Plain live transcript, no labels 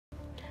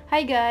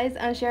Hi guys,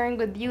 I'm sharing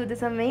with you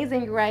this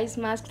amazing rice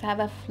mask to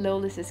have a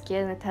flawless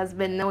skin. It has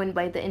been known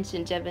by the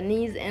ancient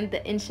Japanese and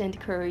the ancient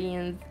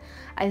Koreans.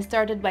 I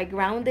started by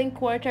grounding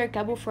quarter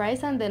cup of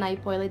rice and then I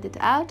boiled it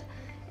out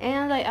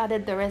and I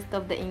added the rest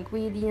of the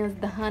ingredients,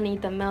 the honey,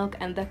 the milk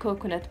and the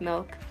coconut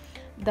milk.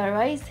 The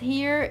rice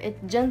here, it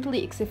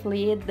gently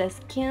exfoliates the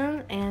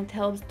skin and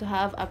helps to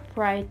have a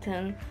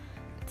brighten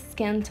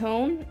skin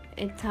tone.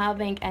 It's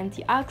having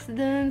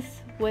antioxidants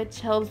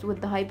which helps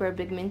with the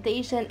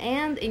hyperpigmentation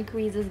and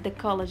increases the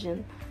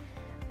collagen.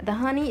 The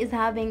honey is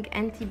having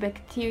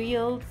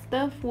antibacterial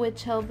stuff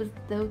which helps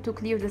to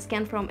clear the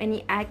skin from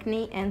any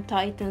acne and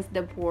tightens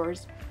the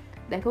pores.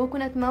 The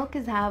coconut milk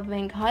is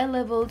having high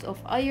levels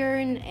of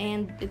iron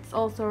and it's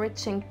also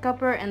rich in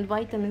copper and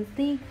vitamin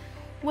C,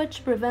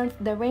 which prevents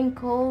the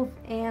wrinkles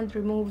and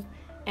removes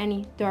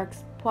any dark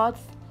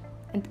spots,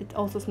 and it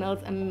also smells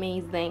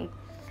amazing.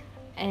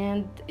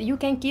 And you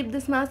can keep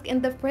this mask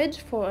in the fridge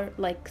for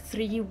like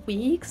 3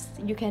 weeks.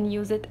 You can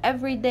use it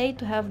every day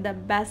to have the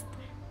best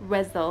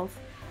results.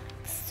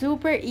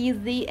 Super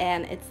easy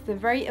and it's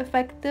very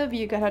effective.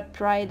 You gotta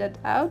try that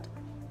out.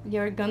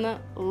 You're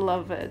gonna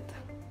love it.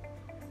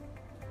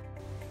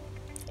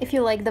 If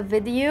you like the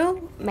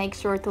video, make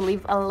sure to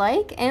leave a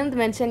like and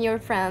mention your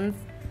friends.